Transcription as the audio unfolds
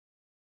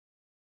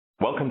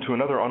Welcome to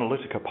another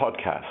Analytica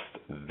podcast,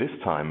 this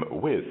time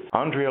with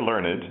Andrea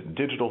Learned,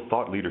 digital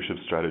thought leadership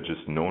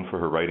strategist known for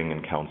her writing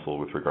and counsel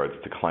with regards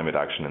to climate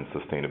action and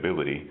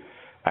sustainability,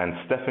 and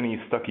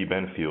Stuckey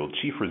Benfield,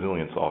 Chief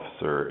Resilience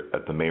Officer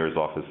at the Mayor's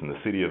Office in the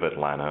City of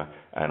Atlanta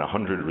and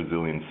 100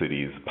 Resilient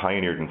Cities,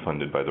 pioneered and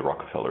funded by the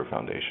Rockefeller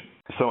Foundation.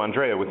 So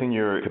Andrea, within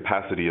your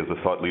capacity as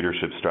a thought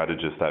leadership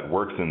strategist that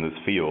works in this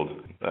field,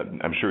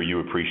 I'm sure you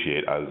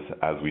appreciate,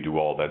 as we do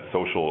all, that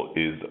social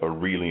is a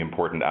really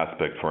important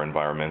aspect for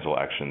environmental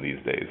action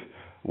these days.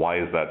 Why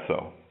is that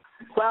so?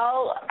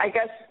 Well, I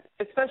guess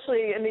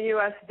especially in the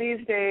U.S.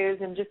 these days,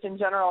 and just in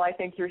general, I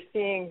think you're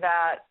seeing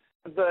that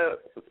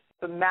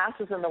the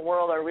masses in the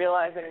world are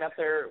realizing that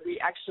we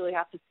actually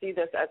have to see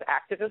this as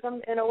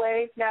activism in a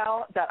way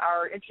now, that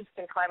our interest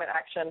in climate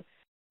action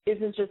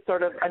isn't just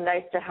sort of a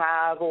nice to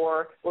have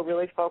or we're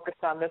really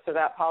focused on this or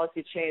that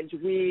policy change.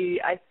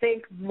 I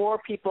think more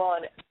people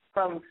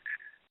from,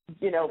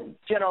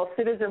 general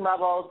citizen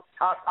levels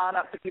on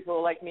up to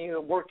people like me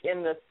who work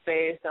in this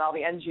space and all the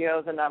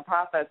NGOs and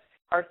nonprofits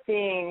are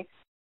seeing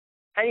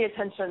any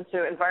attention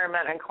to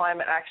environment and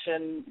climate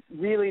action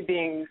really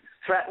being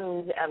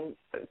threatened and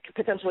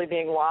potentially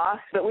being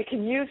lost. But we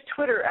can use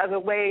Twitter as a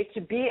way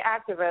to be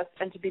activists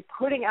and to be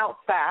putting out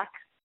facts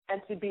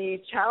and to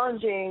be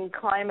challenging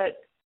climate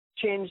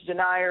change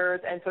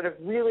deniers and sort of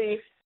really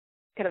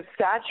kind of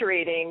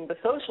saturating the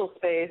social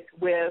space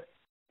with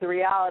the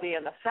reality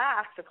and the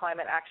facts of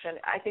climate action.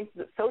 I think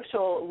that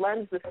social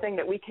lends this thing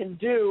that we can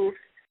do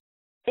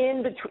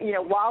in between,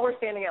 while we're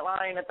standing in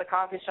line at the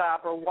coffee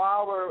shop, or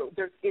while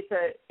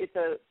it's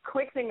a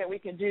quick thing that we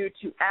can do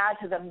to add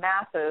to the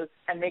masses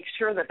and make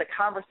sure that the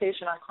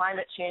conversation on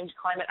climate change,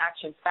 climate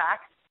action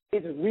facts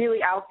is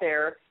really out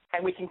there,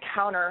 and we can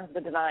counter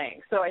the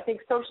denying. So I think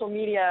social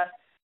media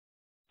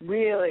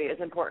really is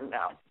important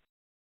now.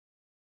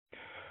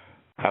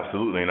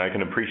 Absolutely, and I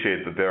can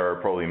appreciate that there are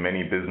probably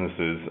many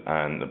businesses,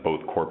 and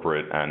both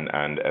corporate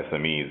and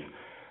SMEs,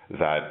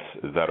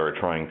 that are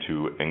trying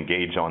to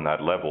engage on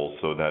that level,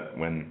 so that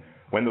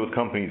when those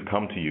companies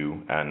come to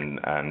you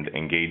and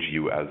engage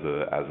you as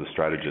a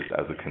strategist,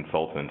 as a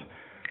consultant,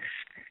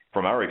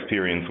 from our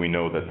experience, we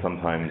know that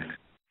sometimes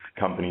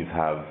companies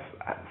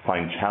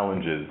find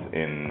challenges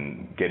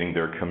in getting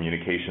their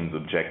communications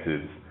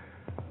objectives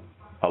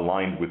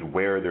aligned with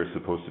where they're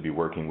supposed to be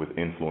working with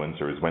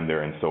influencers when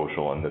they're in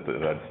social, and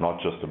that's not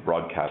just a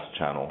broadcast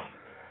channel.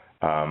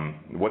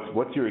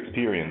 What's your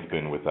experience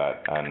been with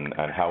that, and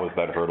how has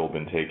that hurdle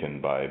been taken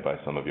by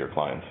some of your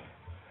clients?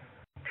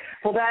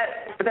 Well,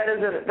 that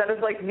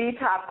is like the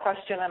top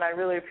question, and I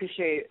really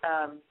appreciate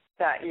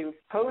that you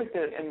posed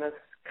it in this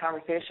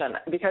conversation,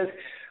 because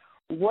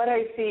what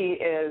I see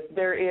is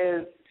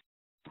there's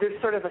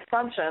sort of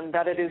assumption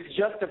that it is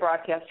just a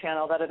broadcast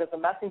channel, that it is a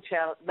messaging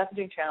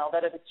channel,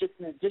 that it is just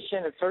an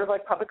addition. It's sort of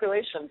like public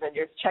relations, and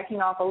you're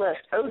checking off a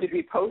list. Oh, did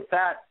we post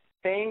that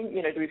thing?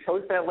 Did we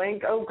post that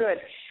link? Oh, good.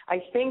 I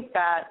think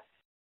that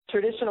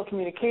traditional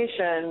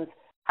communications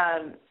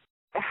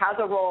has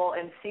a role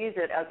and sees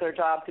it as their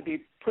job to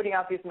be putting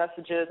out these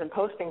messages and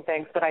posting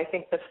things, but I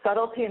think the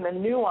subtlety and the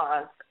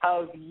nuance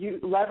of you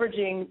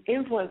leveraging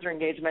influencer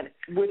engagement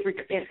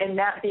and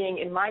that being,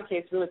 in my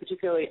case, really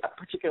particularly a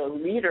particular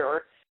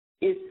leader,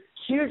 is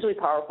hugely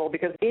powerful,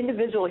 because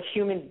individual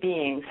human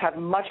beings have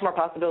much more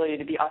possibility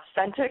to be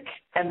authentic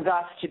and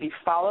thus to be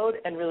followed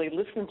and really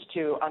listened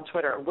to on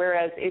Twitter.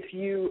 Whereas if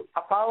you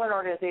follow an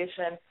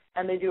organization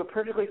and they do a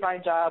perfectly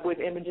fine job with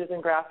images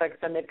and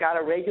graphics, and they've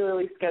got a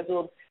regularly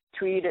scheduled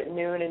tweet at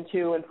noon and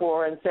 2 and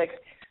 4 and 6,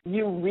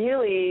 you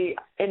really,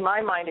 in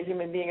my mind, a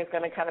human being is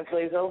going to kind of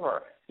glaze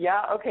over.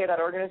 Yeah, okay,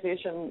 that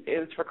organization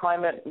is for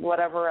climate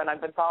whatever, and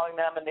I've been following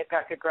them, and they've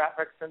got good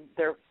graphics, and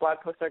their blog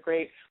posts are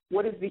great.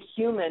 What is the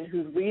human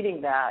who's reading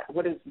that?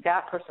 What is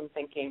that person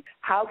thinking?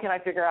 How can I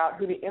figure out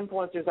who the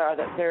influencers are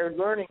that they're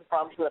learning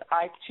from, so that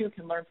I, too,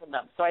 can learn from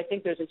them? So I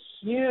think there's a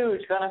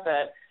huge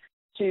benefit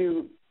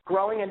to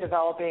growing and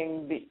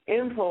developing the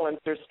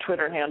influencer's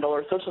Twitter handle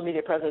or social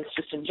media presence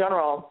just in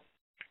general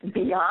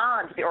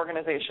beyond the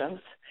organizations.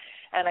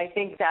 And I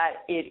think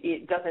that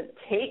it doesn't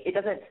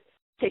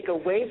take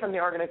away from the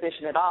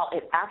organization at all.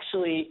 It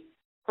actually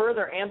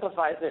further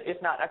amplifies it, if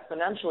not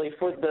exponentially,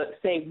 for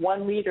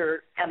one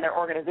leader and their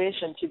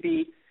organization to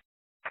be,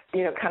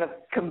 kind of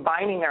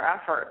combining their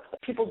efforts.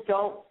 People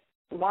don't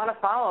want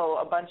to follow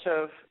a bunch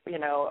of,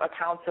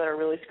 accounts that are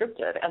really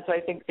scripted. And so I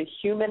think the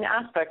human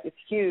aspect is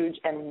huge,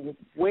 and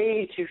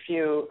way too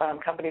few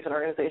companies and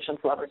organizations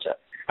leverage it.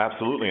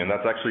 Absolutely, and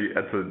that's actually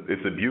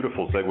it's a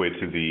beautiful segue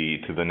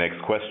to the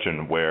next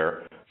question,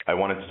 where I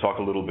wanted to talk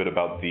a little bit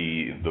about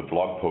the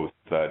blog post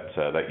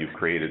that you've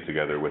created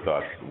together with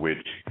us,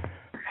 which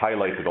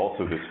highlighted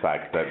also this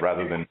fact that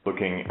rather than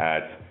looking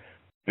at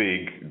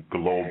big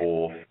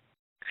global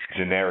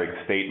generic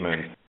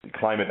statements,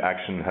 climate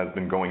action has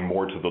been going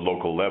more to the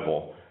local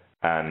level,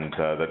 and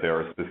that there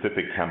are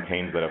specific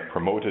campaigns that have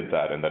promoted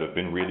that and that have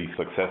been really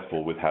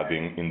successful with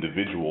having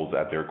individuals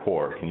at their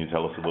core. Can you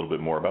tell us a little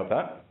bit more about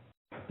that?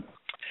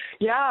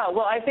 Yeah,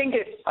 well, I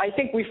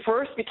think we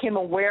first became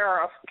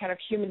aware of kind of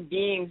human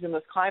beings in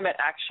this climate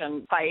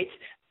action fight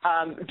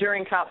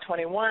during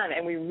COP21,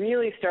 and we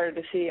really started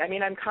to see. I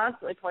mean, I'm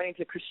constantly pointing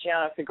to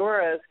Christiana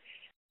Figueres,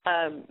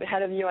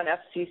 head of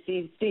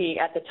UNFCCC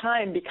at the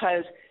time,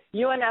 because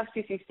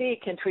UNFCCC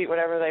can tweet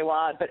whatever they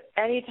want, but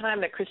any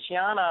time that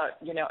Christiana,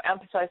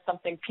 emphasized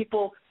something,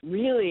 people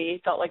really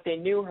felt like they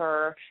knew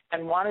her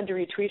and wanted to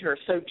retweet her.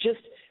 So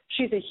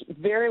she's a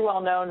very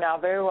well known now,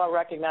 very well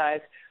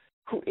recognized.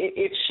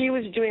 If she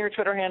was doing her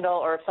Twitter handle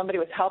or if somebody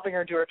was helping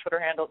her do her Twitter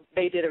handle,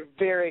 they did a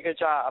very good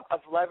job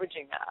of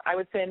leveraging that. I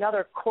would say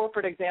another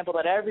corporate example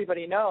that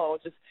everybody knows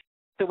is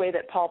the way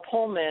that Paul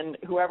Pullman,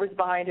 whoever's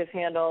behind his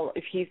handle,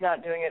 if he's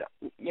not doing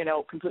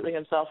it, completely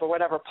himself or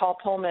whatever, Paul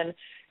Pullman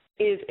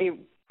is a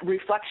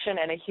reflection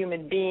and a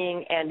human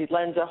being, and it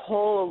lends a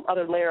whole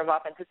other layer of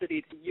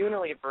authenticity to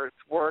Unilever's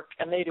work,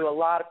 and they do a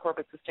lot of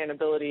corporate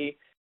sustainability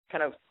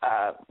kind of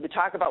they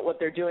talk about what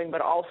they're doing,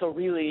 but also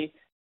really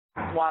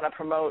want to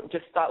promote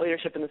just thought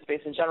leadership in the space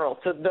in general.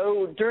 So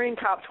during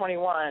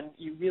COP21,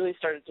 you really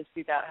started to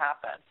see that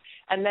happen.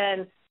 And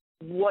then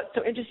what's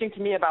so interesting to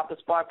me about this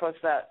blog post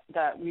that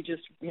we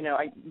just,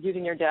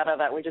 using your data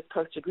that we just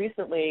posted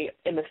recently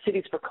in the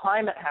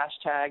Cities4Climate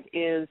hashtag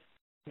is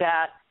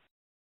that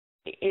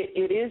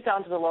it is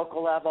down to the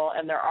local level,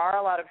 and there are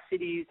a lot of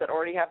cities that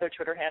already have their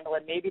Twitter handle,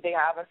 and maybe they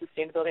have a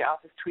sustainability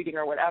office tweeting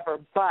or whatever,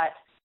 but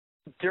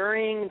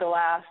during the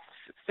last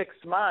 6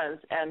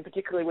 months, and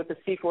particularly with the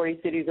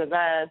C40 Cities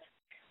event,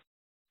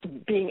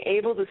 being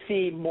able to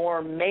see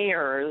more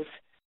mayors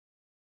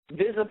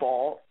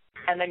visible,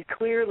 and then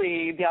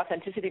clearly the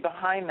authenticity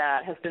behind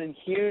that has been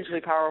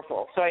hugely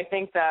powerful. So I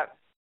think that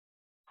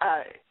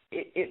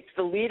it's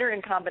the leader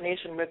in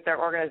combination with their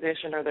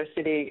organization or their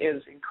city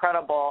is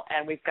incredible,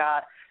 and we've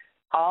got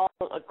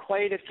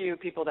quite a few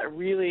people that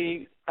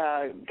really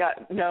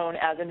got known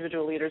as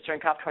individual leaders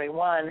during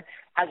COP21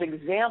 as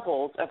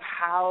examples of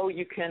how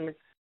you can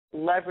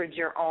leverage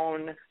your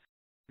own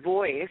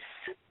voice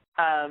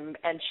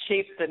and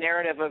shape the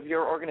narrative of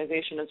your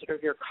organization and sort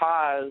of your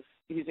cause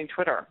using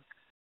Twitter.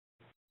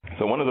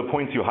 So one of the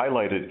points you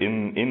highlighted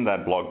in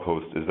that blog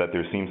post is that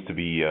there seems to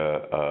be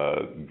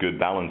a good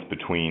balance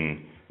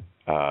between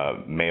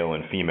male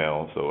and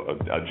female, so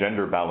a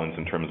gender balance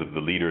in terms of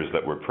the leaders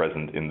that were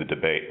present in the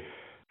debate.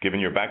 Given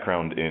your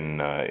background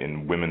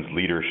in women's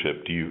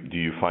leadership, do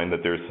you find that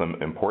there's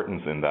some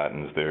importance in that,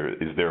 and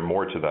is there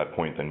more to that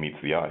point than meets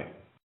the eye?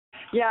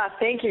 Yeah,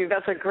 thank you.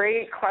 That's a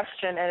great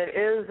question, and it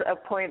is a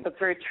point that's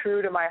very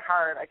true to my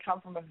heart. I come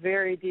from a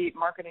very deep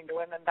marketing to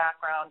women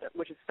background,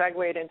 which has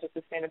segued into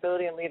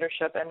sustainability and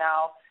leadership, and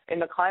now in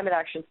the climate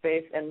action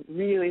space and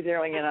really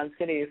zeroing in on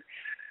cities.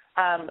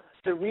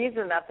 The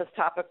reason that this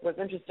topic was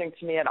interesting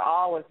to me at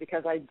all was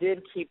because I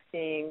did keep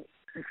seeing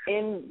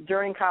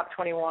during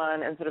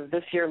COP21 and sort of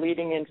this year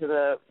leading into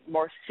the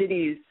more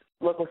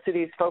local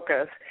cities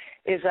focus,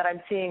 is that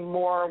I'm seeing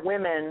more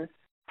women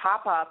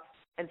pop up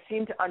and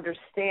seem to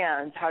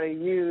understand how to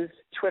use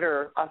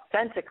Twitter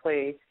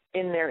authentically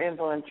in their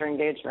influence or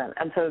engagement.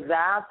 And so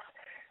that's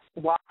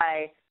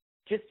why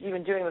just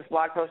even doing this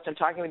blog post and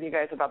talking with you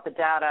guys about the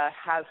data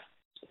has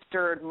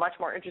stirred much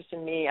more interest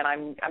in me, and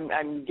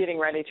I'm getting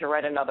ready to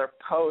write another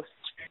post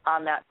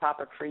on that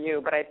topic for you.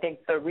 But I think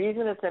the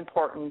reason it's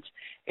important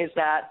is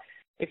that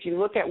if you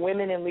look at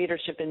women in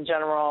leadership in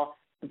general,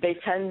 they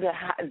tend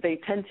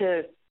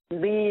to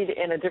lead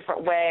in a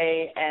different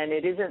way, and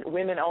it isn't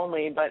women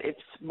only, but it's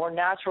more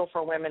natural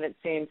for women, it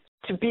seems,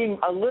 to be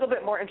a little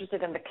bit more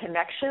interested in the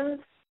connections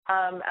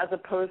as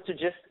opposed to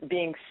just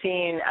being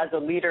seen as a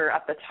leader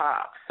at the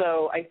top.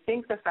 So I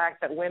think the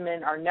fact that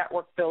women are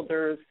network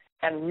builders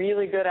and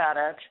really good at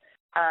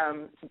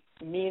it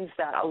means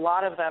that a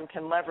lot of them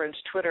can leverage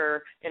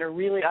Twitter in a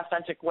really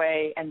authentic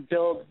way and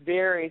build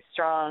very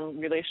strong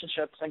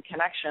relationships and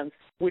connections,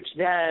 which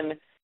then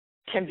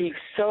can be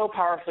so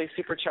powerfully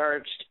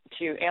supercharged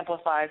to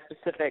amplify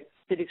specific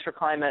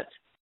Cities4Climate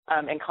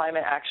and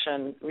climate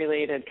action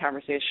related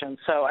conversations.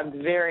 So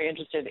I'm very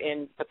interested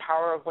in the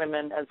power of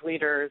women as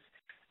leaders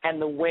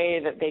and the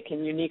way that they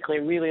can uniquely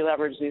really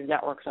leverage these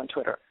networks on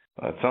Twitter.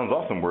 That sounds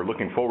awesome. We're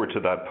looking forward to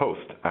that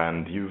post.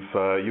 And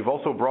you've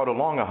also brought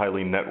along a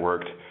highly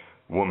networked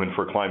woman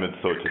for climate,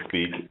 so to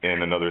speak,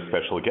 in another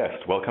special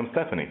guest. Welcome,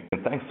 Stephanie.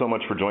 And thanks so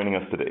much for joining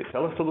us today.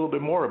 Tell us a little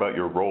bit more about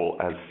your role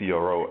as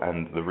CRO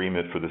and the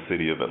remit for the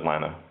city of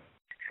Atlanta.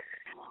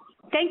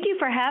 Thank you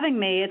for having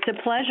me. It's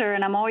a pleasure,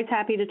 and I'm always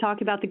happy to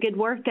talk about the good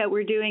work that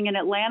we're doing in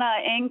Atlanta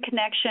in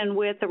connection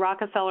with the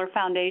Rockefeller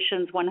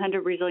Foundation's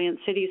 100 Resilient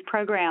Cities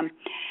program.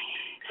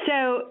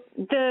 So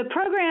the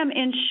program,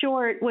 in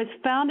short, was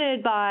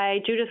founded by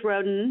Judith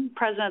Rodin,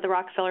 president of the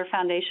Rockefeller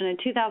Foundation, in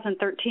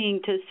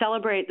 2013 to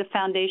celebrate the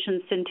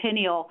foundation's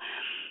centennial.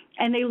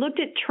 And they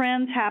looked at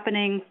trends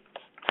happening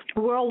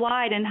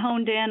worldwide and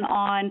honed in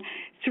on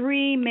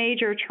three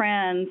major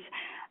trends.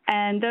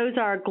 And those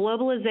are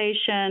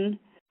globalization,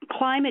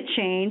 climate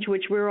change,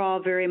 which we're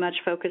all very much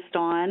focused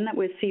on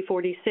with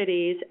C40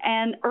 Cities,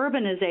 and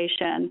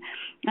urbanization.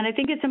 And I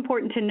think it's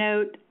important to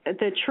note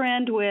the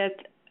trend with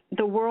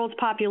the world's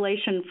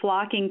population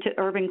flocking to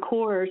urban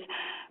cores,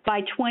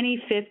 by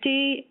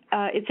 2050,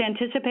 it's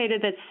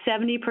anticipated that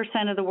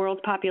 70% of the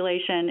world's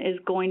population is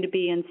going to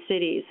be in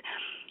cities.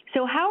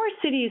 So how are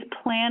cities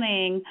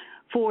planning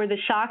for the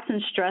shocks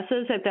and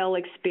stresses that they'll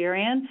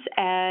experience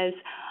as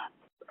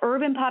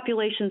urban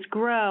populations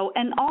grow,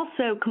 and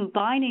also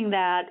combining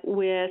that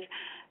with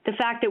the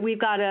fact that we've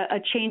got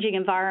a changing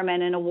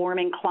environment and a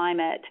warming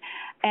climate?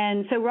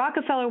 And so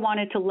Rockefeller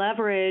wanted to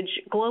leverage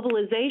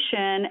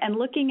globalization and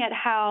looking at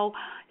how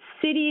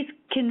cities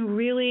can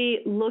really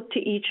look to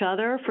each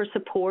other for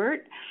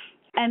support,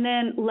 and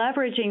then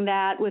leveraging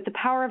that with the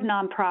power of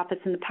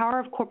nonprofits and the power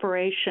of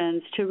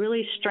corporations to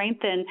really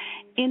strengthen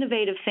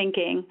innovative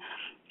thinking.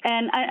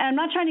 And I'm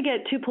not trying to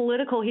get too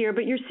political here,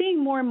 but you're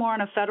seeing more and more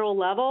on a federal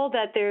level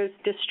that there's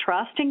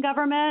distrust in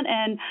government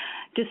and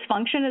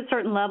dysfunction at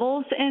certain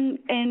levels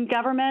in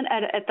government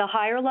at the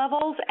higher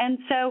levels. And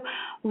so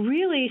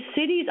really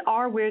cities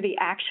are where the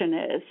action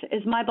is.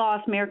 As my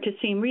boss, Mayor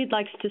Kasim Reed,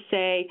 likes to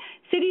say,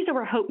 cities are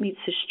where hope meets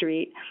the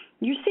street.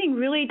 You're seeing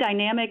really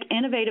dynamic,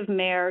 innovative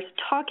mayors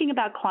talking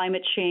about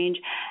climate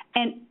change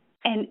and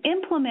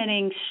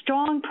implementing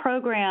strong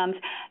programs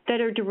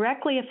that are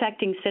directly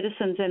affecting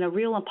citizens in a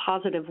real and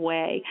positive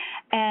way.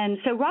 And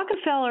so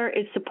Rockefeller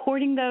is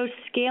supporting those,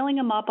 scaling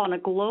them up on a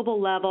global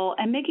level,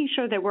 and making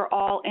sure that we're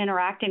all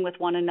interacting with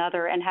one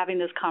another and having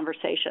those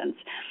conversations.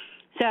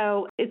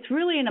 So it's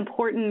really an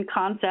important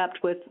concept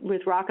with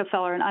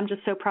Rockefeller, and I'm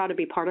just so proud to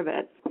be part of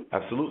it.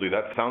 Absolutely.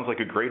 That sounds like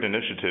a great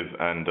initiative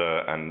and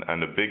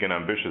a big and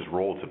ambitious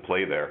role to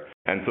play there.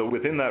 And so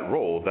within that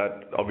role,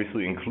 that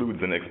obviously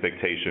includes an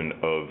expectation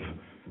of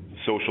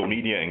social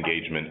media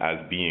engagement as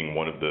being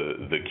one of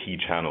the key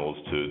channels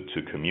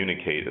to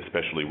communicate,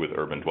 especially with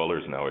urban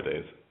dwellers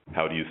nowadays.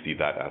 How do you see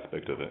that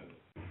aspect of it?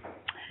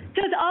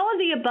 So it's all of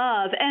the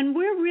above, and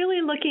we're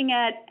really looking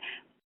at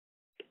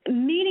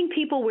meeting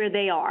people where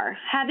they are,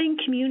 having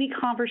community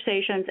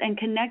conversations and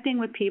connecting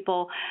with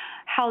people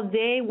how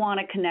they want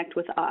to connect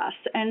with us.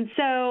 And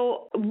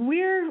so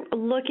we're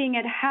looking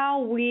at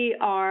how we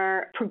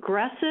are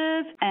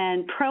progressive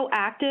and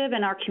proactive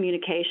in our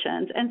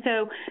communications. And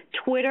so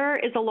Twitter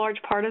is a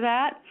large part of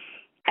that.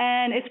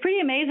 And it's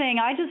pretty amazing.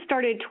 I just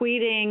started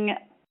tweeting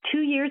 2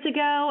 years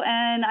ago,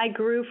 and I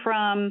grew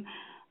from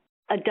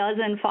a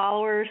dozen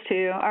followers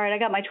to, all right, I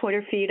got my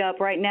Twitter feed up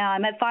right now.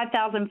 I'm at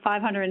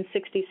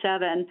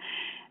 5,567.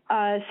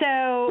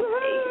 So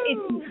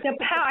it's the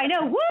power, I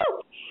know,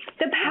 woo!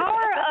 The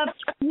power of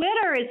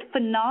Twitter is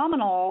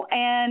phenomenal.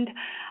 And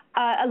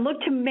I look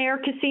to Mayor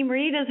Kasim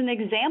Reed as an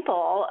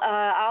example.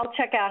 I'll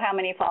check out how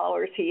many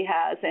followers he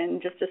has in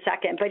just a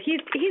second, but he's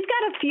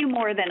got a few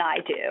more than I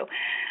do.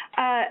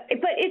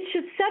 But it's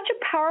just such a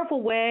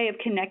powerful way of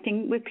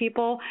connecting with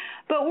people.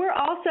 But we're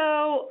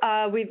also,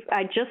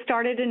 I just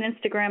started an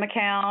Instagram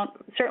account,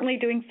 certainly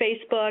doing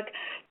Facebook,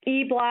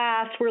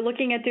 e-blast. We're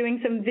looking at doing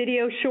some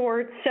video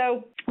shorts.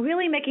 So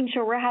really making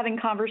sure we're having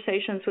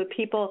conversations with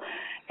people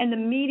in the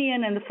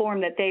medium and the form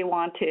that they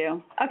want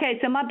to. Okay,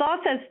 so my boss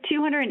has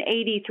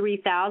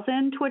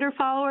 283,000 Twitter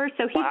followers,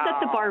 so he set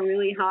the bar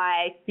really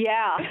high.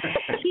 Yeah.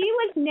 He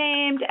was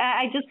named,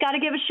 I just got to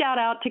give a shout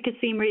out to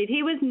Kasim Reed.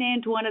 He was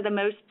named one of the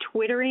most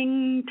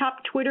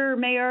top Twitter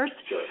mayors.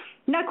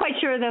 Not quite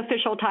sure the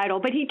official title,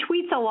 but he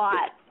tweets a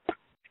lot,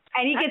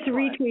 and he gets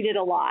retweeted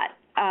a lot.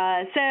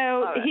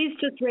 So he's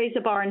just raised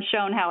the bar and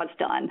shown how it's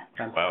done.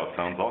 Wow,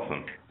 sounds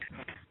awesome.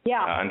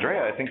 Yeah.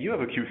 Andrea, I think you have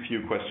a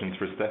few questions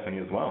for Stephanie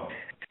as well.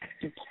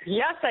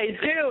 Yes, I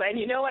do. And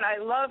you know what I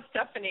love,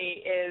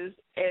 Stephanie, is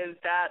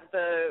that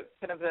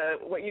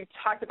what you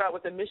talked about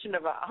with the mission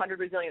of 100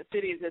 resilient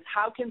cities is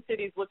how can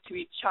cities look to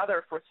each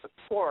other for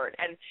support?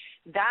 And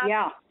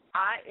that's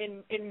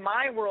in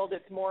my world,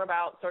 it's more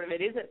about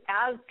it isn't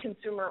as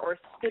consumer or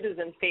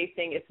citizen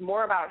facing. It's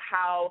more about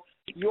how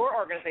your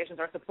organizations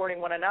are supporting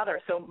one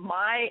another. So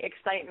my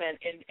excitement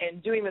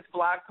in doing this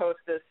blog post,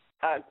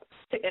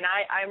 and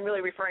I'm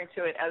really referring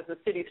to it as the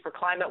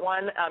Cities4Climate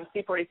one.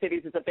 C40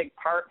 Cities is a big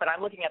part, but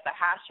I'm looking at the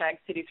hashtag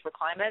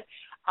Cities4Climate.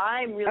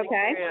 I'm really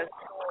curious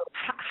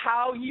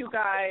how you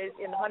guys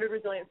in the 100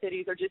 resilient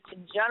cities, or just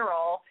in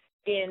general,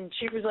 in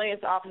chief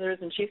resilience officers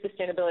and chief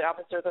sustainability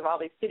officers of all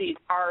these cities,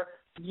 are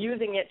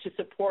using it to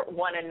support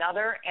one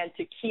another and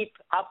to keep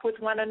up with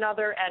one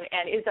another. And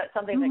is that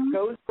something that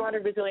goes to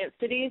 100 resilient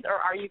cities, or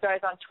are you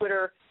guys on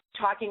Twitter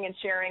talking and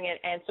sharing it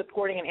and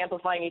supporting and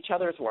amplifying each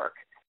other's work?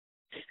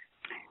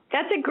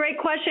 That's a great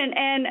question,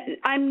 and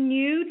I'm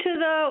new to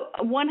the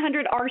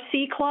 100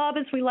 RC Club,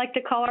 as we like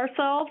to call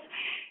ourselves,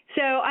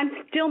 so I'm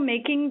still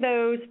making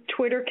those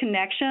Twitter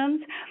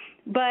connections,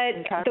 but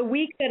the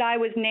week that I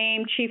was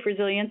named Chief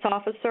Resilience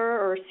Officer,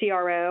 or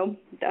CRO,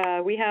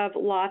 we have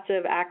lots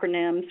of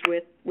acronyms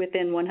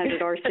within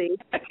 100 RC.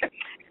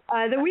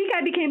 The week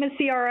I became a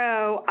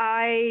CRO,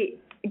 I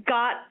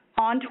got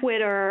on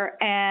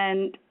Twitter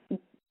and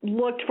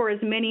looked for as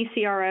many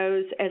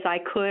CROs as I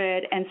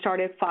could and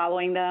started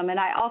following them. And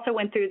I also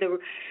went through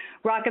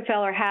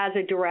Rockefeller has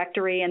a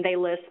directory, and they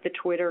list the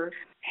Twitter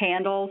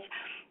handles.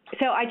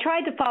 So I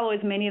tried to follow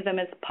as many of them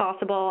as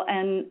possible,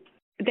 and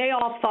they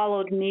all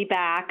followed me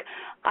back.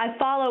 I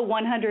follow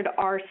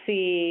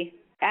 100RC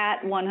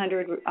at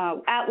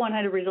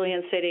 100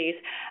 Resilient Cities,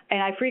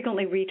 and I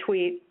frequently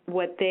retweet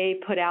what they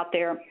put out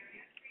there.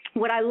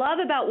 What I love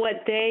about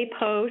what they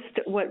post,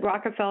 what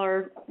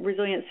Rockefeller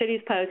Resilient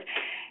Cities posts,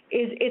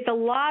 is it's a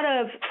lot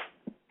of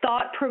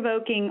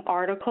thought-provoking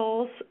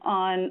articles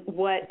on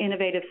what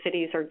innovative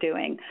cities are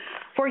doing.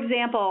 For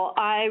example,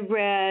 I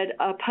read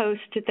a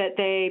post that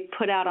they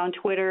put out on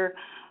Twitter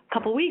a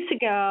couple weeks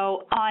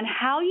ago on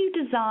how you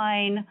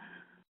design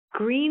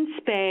green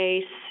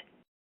space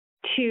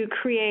to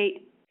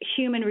create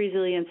human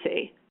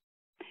resiliency.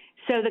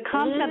 So the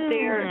concept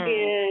there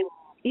is,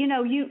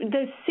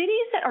 the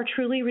cities that are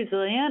truly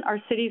resilient are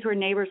cities where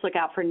neighbors look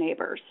out for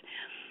neighbors.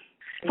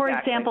 For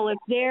example, if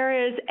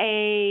there is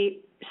a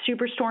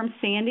Superstorm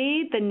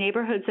Sandy, the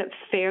neighborhoods that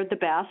fared the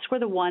best were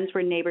the ones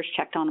where neighbors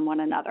checked on one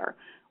another.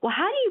 Well,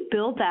 how do you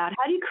build that?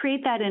 How do you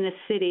create that in a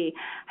city?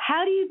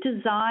 How do you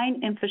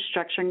design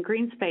infrastructure and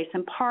green space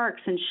and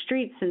parks and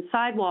streets and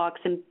sidewalks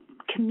and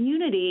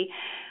community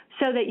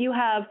so that you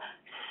have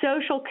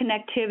social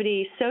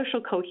connectivity,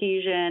 social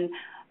cohesion,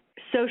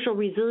 social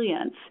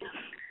resilience?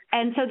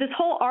 And so this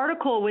whole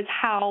article was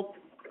how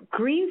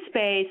green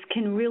space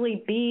can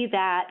really be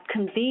that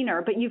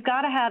convener, but you've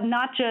got to have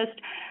not just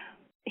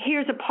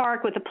here's a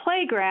park with a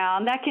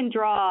playground that can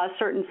draw a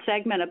certain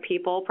segment of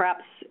people,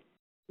 perhaps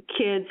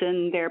kids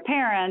and their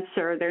parents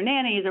or their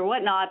nannies or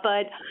whatnot,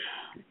 but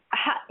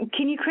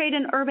can you create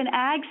an urban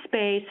ag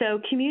space so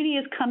community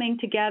is coming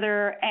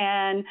together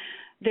and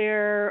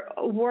they're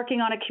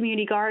working on a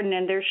community garden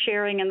and they're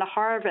sharing in the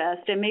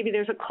harvest, and maybe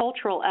there's a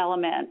cultural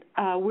element.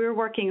 We're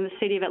working in the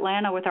city of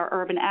Atlanta with our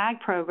urban ag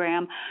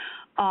program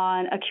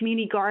on a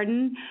community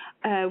garden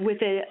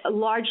with a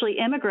largely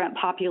immigrant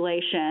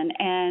population,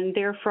 and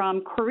they're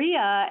from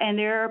Korea, and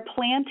they're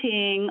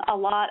planting a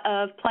lot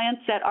of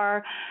plants that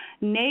are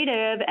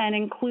native and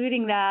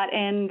including that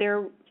in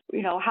their,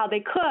 how they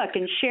cook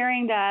and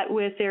sharing that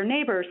with their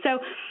neighbors. So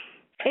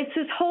it's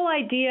this whole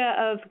idea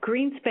of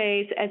green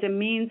space as a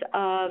means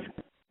of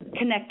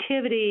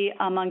connectivity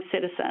among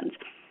citizens.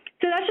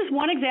 So that's just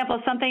one example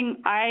of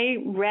something I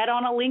read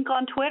on a link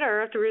on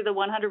Twitter through the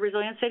 100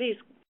 Resilient Cities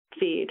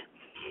feed.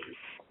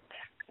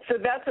 So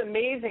that's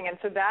amazing. And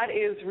so that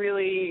is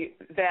really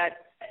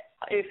that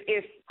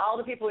if all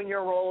the people in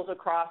your roles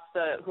across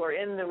who are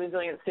in the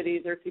Resilient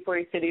Cities or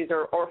C40 cities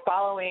or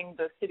following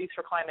the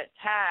Cities4Climate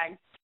tag,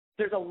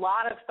 there's a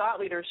lot of thought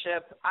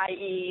leadership,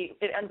 i.e.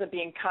 it ends up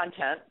being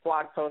content,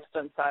 blog posts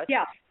and such,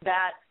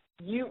 that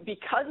you,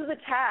 because of the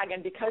tag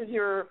and because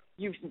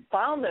you've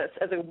found this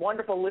as a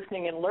wonderful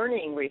listening and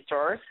learning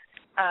resource,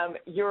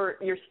 you're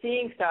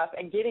seeing stuff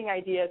and getting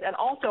ideas. And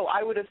also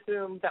I would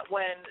assume that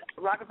when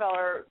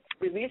Rockefeller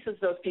releases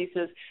those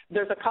pieces,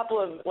 there's a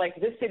couple of, like,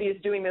 this city is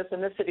doing this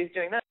and this city is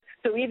doing this.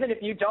 So even if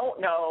you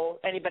don't know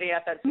anybody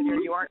at that city or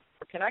you aren't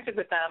connected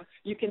with them,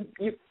 you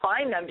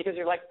find them because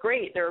you're like,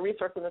 great, they're a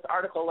resource in this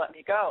article, let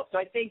me go. So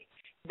I think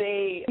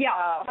 100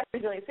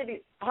 Resilient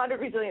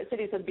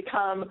Cities has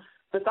become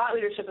the thought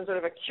leadership and sort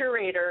of a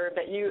curator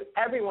that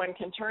everyone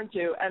can turn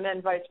to, and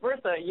then vice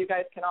versa. You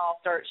guys can all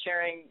start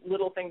sharing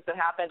little things that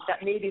happen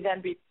that maybe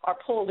then are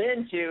pulled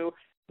into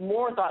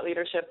more thought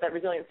leadership that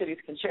Resilient Cities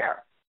can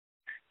share.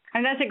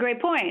 And that's a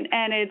great point.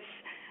 And it's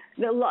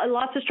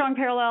lots of strong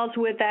parallels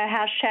with the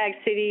hashtag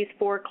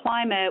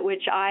Cities4Climate,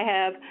 which I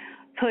have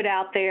put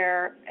out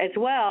there as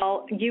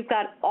well. You've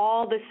got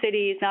all the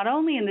cities, not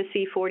only in the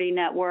C40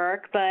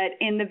 network, but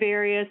in the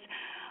various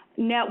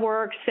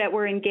networks that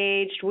were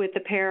engaged with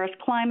the Paris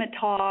climate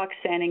talks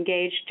and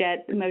engaged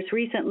at most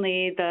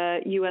recently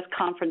the U.S.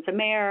 Conference of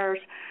Mayors,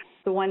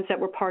 the ones that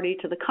were party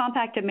to the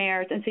Compact of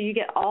Mayors. And so you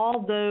get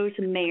all those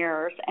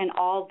mayors and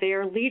all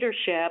their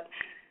leadership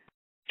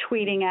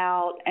tweeting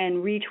out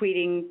and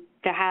retweeting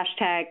the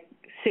hashtag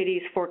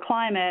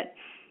Cities4Climate.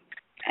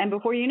 And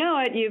before you know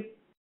it,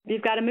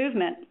 you've got a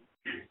movement.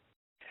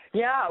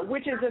 Yeah,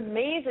 which is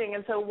amazing.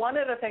 And so one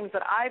of the things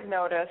that I've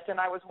noticed, and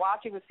I was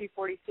watching the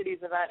C40 Cities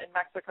event in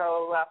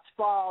Mexico last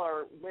fall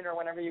or winter,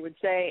 whenever you would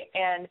say,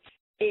 and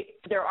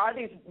there are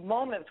these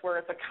moments where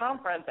it's a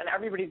conference and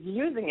everybody's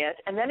using it,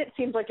 and then it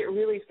seems like it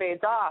really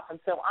fades off. And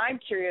so I'm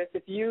curious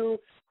if you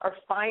are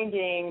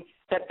finding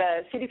that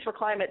the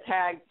Cities4Climate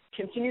tag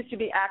continues to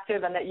be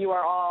active and that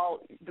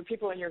the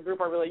people in your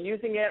group are really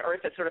using it, or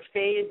if it sort of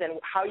fades, and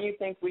how you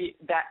think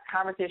that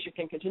conversation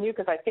can continue,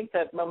 because I think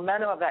the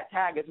momentum of that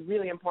tag is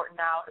really important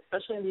now,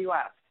 especially in the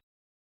U.S.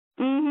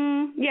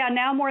 Yeah,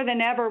 now more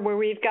than ever, where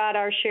we've got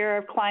our share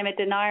of climate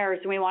deniers,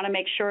 and we want to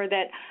make sure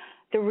that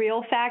the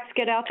real facts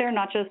get out there,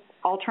 not just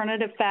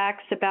alternative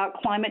facts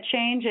about climate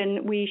change,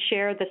 and we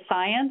share the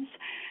science.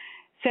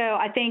 So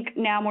I think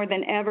now more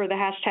than ever, the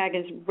hashtag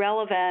is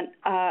relevant.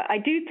 I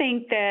do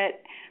think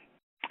that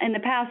in the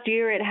past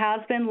year, it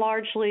has been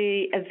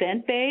largely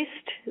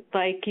event-based.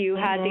 Like you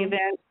had the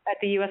event at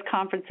the U.S.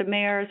 Conference of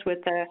Mayors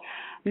with the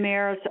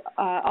mayors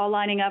all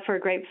lining up for a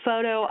great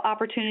photo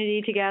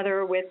opportunity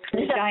together with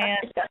the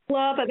giant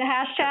blow up of the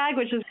hashtag,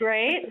 which was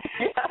great.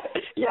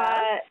 So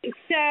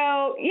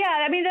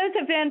yeah, I mean, those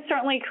events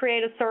certainly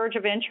create a surge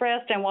of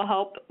interest and will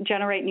help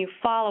generate new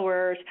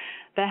followers.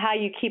 But how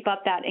you keep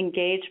up that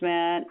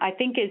engagement, I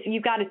think, is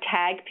you've got to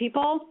tag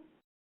people,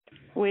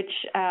 which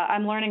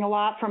I'm learning a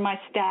lot from my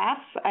staff.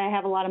 I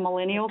have a lot of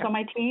millennials on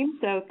my team,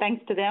 so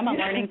thanks to them, I'm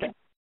learning.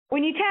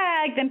 When you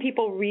tag, then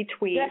people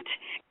retweet. Yeah.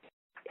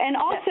 And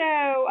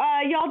also,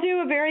 y'all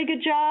do a very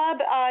good job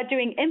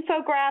doing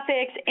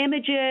infographics,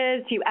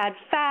 images, you add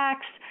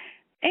facts.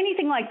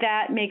 Anything like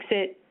that makes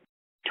it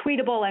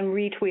tweetable and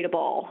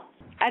retweetable.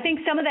 I think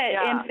some of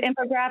the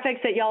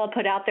infographics that y'all have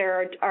put out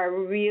there are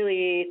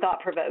really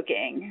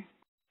thought-provoking.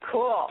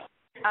 Cool.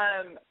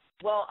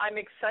 Well, I'm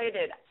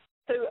excited.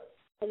 So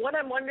what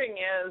I'm wondering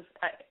is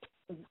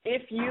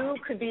if you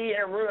could be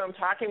in a room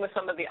talking with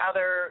some of the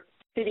other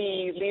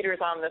city leaders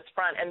on this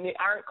front, and they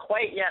aren't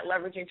quite yet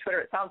leveraging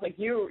Twitter. It sounds like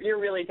you're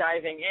really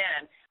diving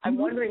in. I'm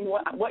wondering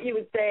what you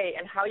would say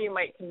and how you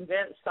might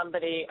convince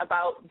somebody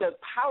about the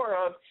power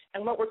of,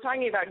 and what we're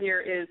talking about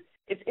here is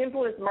it's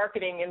influence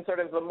marketing in sort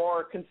of a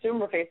more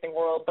consumer-facing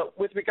world, but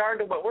with regard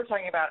to what we're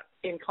talking about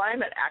in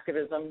climate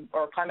activism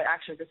or climate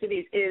action for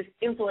cities is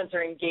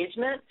influencer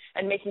engagement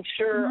and making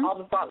sure all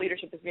the thought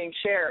leadership is being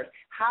shared.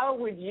 How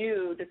would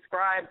you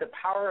describe the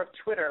power of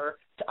Twitter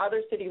to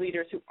other city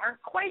leaders who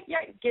aren't quite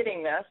yet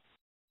getting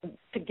this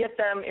to get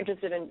them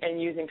interested in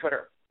using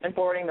Twitter and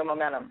forwarding the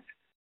momentum?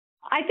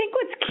 I think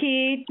what's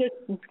key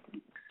to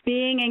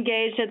being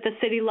engaged at the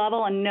city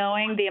level and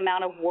knowing the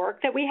amount of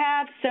work that we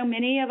have. So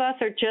many of us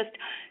are just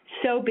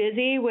so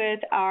busy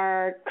with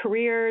our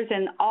careers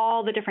and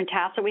all the different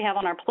tasks that we have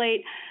on our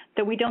plate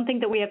that we don't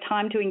think that we have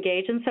time to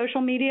engage in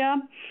social media.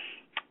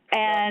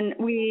 And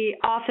we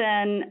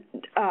often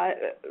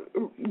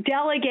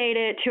delegate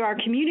it to our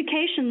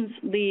communications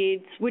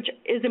leads, which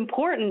is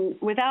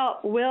important.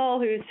 Without Will,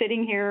 who's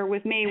sitting here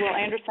with me, Will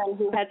Anderson,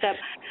 who heads up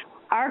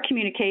our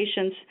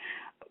communications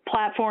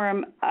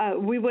platform,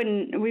 we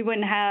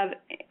wouldn't have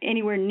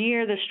anywhere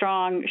near the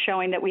strong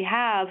showing that we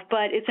have.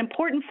 But it's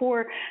important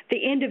for the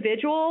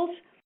individuals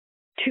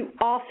to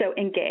also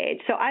engage.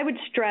 So I would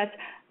stress,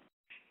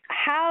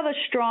 have a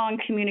strong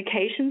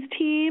communications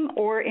team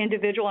or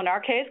individual in our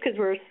case, because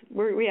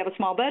we have a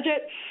small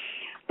budget,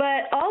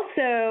 but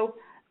also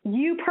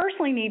you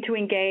personally need to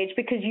engage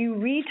because you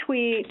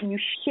retweet, you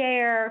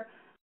share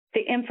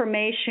the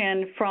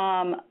information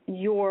from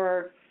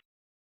your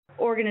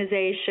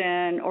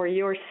organization or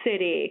your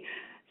city.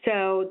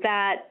 So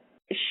that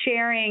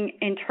sharing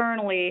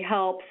internally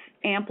helps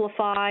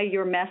amplify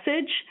your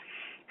message.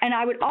 And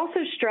I would also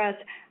stress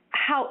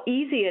how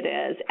easy it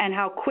is and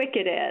how quick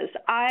it is.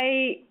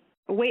 I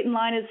wait in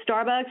line at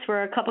Starbucks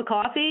for a cup of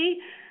coffee.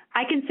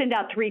 I can send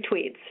out 3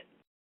 tweets.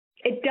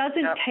 It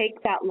doesn't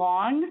take that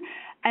long.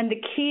 And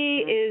the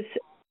key is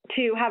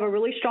to have a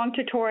really strong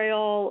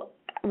tutorial.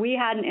 We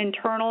had an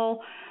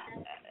internal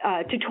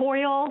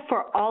tutorial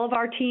for all of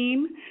our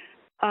team,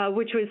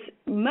 which was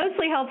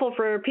mostly helpful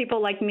for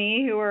people like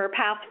me who are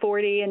past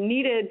 40 and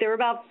there were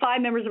about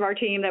 5 members of our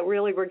team that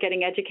really were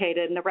getting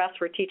educated and the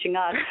rest were teaching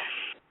us.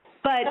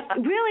 But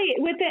really,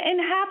 in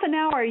half an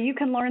hour, you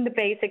can learn the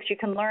basics. You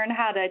can learn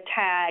how to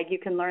tag. You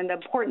can learn the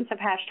importance of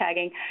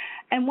hashtagging.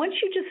 And once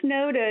you just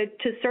know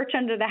to search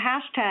under the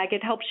hashtag,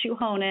 it helps you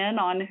hone in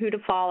on who to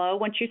follow.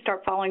 Once you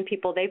start following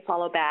people, they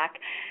follow back.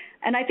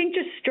 And I think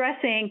just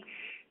stressing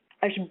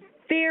a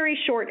very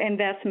short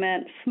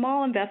investment,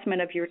 small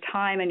investment of your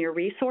time and your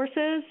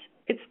resources,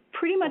 it's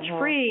pretty much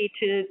free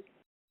to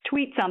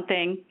tweet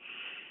something,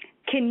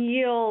 can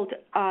yield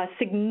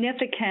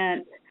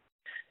significant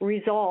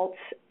results.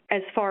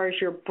 As far as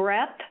your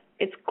breadth,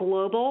 it's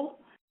global.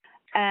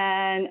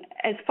 And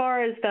as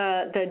far as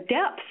the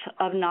depth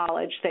of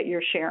knowledge that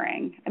you're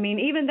sharing, I mean,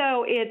 even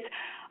though it's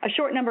a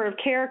short number of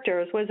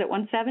characters, was it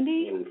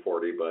 170?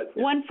 140, but.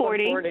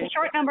 140. A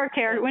short number of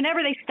characters.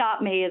 Whenever they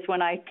stop me is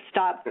when I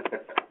stop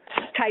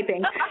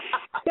typing.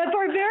 But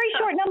for a very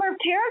short number of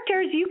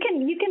characters, you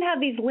can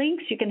have these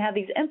links, you can have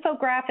these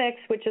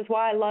infographics, which is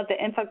why I love the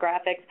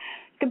infographics.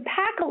 You can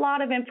pack a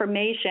lot of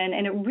information,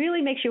 and it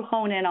really makes you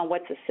hone in on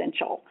what's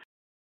essential.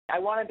 I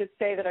wanted to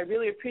say that I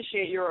really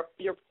appreciate your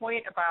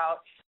point about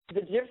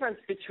the difference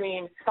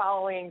between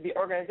following the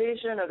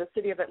organization or the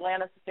City of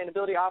Atlanta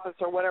Sustainability Office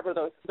or whatever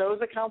those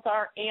accounts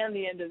are and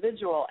the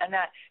individual, and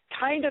that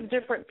kind of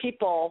different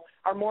people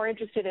are more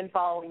interested in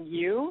following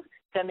you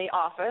than the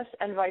office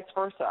and vice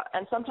versa.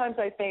 And sometimes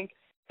I think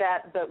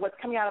that what's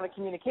coming out of the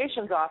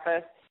communications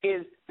office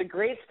is the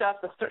great stuff,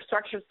 the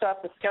structured stuff,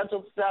 the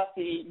scheduled stuff,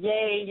 the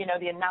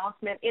the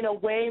announcement, in a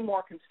way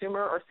more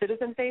consumer or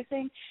citizen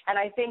facing. And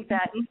I think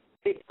that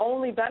it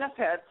only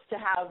benefits to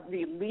have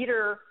the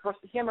leader,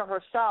 him or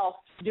herself,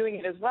 doing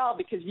it as well,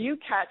 because you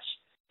catch,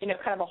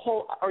 kind of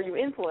you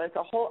influence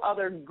a whole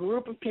other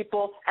group of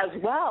people, as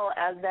well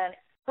as then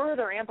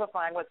further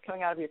amplifying what's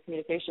coming out of your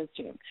communications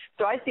team.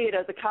 So I see it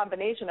as a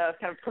combination of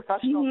kind of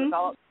professional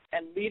development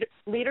and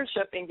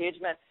leadership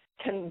engagement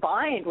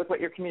combined with what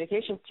your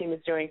communications team is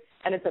doing,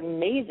 and it's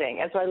amazing.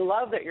 And so I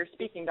love that you're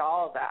speaking to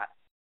all of that.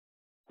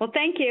 Well,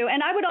 thank you.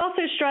 And I would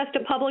also stress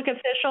to public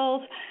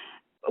officials,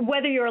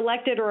 whether you're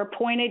elected or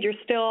appointed, you're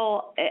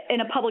still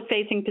in a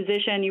public-facing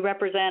position.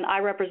 I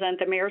represent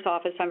the mayor's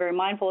office. I'm very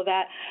mindful of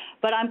that.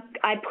 But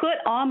I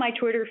put on my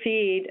Twitter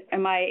feed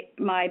and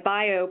my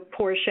bio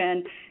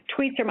portion,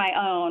 tweets are my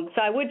own.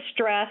 So I would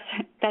stress,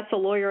 that's the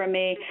lawyer in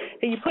me,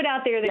 that you put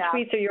out there that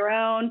tweets are your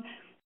own,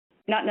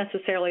 not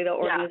necessarily the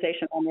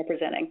organization I'm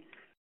representing.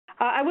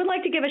 I would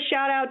like to give a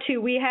shout out to,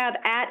 we have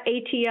at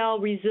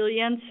ATL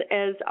Resilience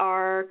as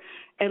our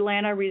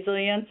Atlanta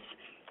Resilience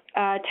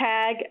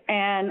tag,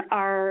 and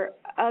our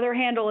other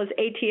handle is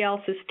ATL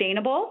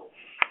Sustainable.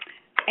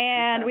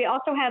 And we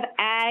also have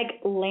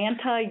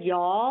Aglanta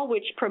Y'all,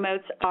 which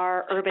promotes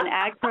our urban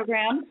ag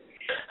program.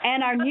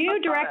 And our new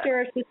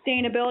director of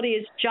sustainability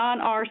is John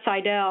R.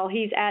 Seidel.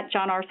 He's at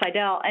John R.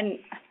 Seidel. And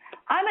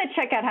I'm going to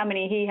check out how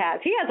many he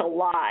has. He has a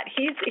lot.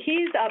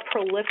 He's a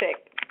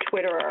prolific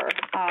Twitterer.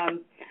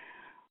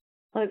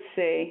 Let's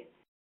see.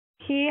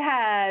 He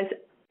has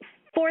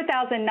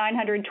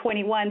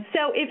 4,921.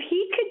 So if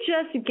he could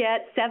just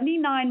get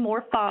 79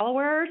 more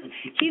followers,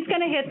 he's going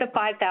to hit the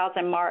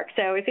 5,000 mark.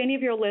 So if any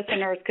of your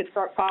listeners could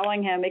start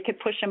following him, it could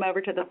push him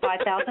over to the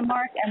 5,000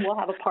 mark, and we'll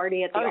have a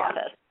party at the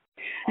office.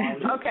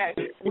 Okay.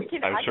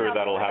 I'm sure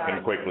that'll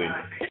happen quickly.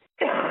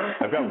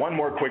 I've got one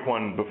more quick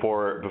one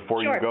before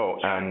you go,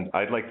 and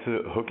I'd like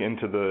to hook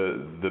into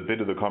the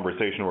bit of the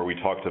conversation where we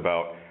talked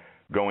about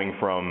going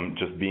from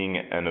just being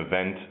an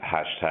event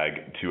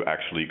hashtag to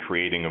actually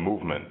creating a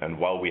movement. And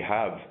while we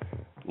have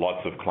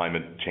lots of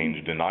climate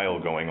change denial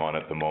going on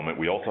at the moment,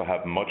 we also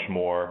have much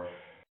more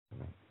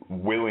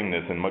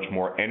willingness and much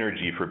more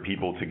energy for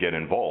people to get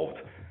involved.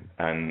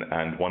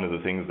 And one of the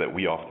things that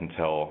we often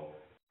tell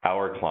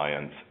our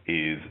clients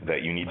is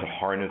that you need to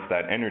harness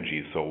that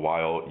energy. So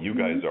while you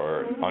guys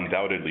are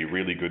undoubtedly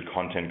really good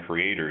content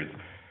creators,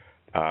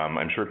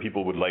 I'm sure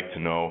people would like to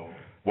know,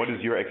 what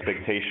is your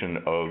expectation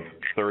of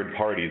third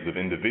parties, of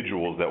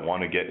individuals that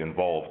want to get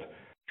involved,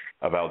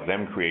 about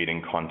them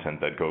creating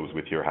content that goes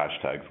with your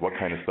hashtags? What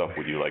kind of stuff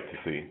would you like to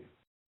see?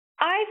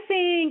 I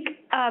think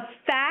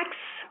facts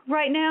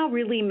right now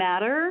really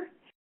matter,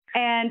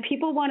 and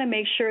people want to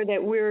make sure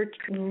that we're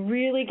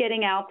really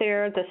getting out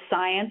there the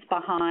science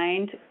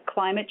behind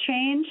climate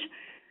change.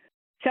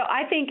 So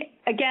I think,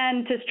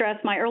 again, to stress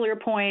my earlier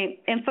point,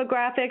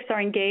 infographics are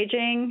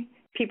engaging.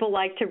 People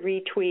like to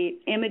retweet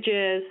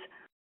images,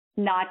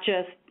 not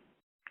just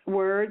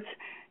words.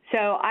 So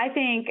I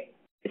think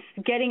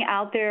getting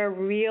out there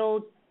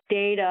real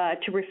data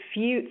to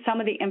refute some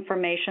of the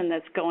information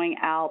that's going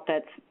out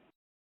that's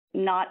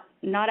not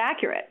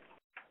accurate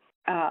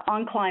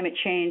on climate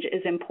change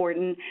is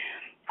important.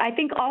 I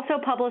think also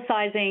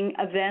publicizing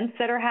events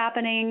that are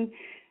happening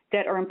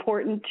that are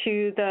important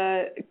to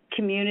the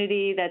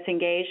community that's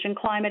engaged in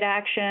climate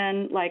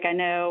action. Like, I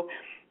know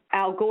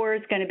Al Gore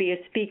is going to be a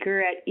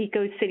speaker at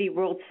Eco City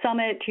World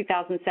Summit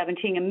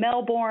 2017 in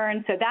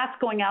Melbourne. So that's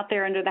going out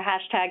there under the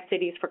hashtag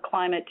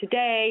Cities4Climate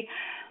today.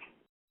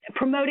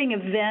 Promoting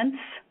events,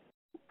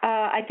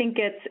 I think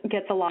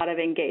gets a lot of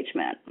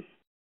engagement.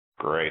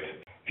 Great.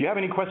 If you have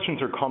any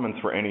questions or comments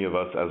for any of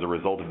us as a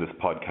result of this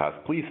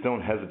podcast, please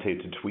don't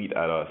hesitate to tweet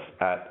at us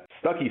at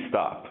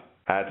StuckeyStop,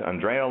 at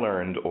Andrea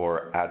Learned,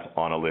 or at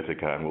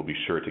Analytica, and we'll be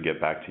sure to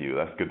get back to you.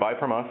 That's goodbye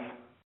from us.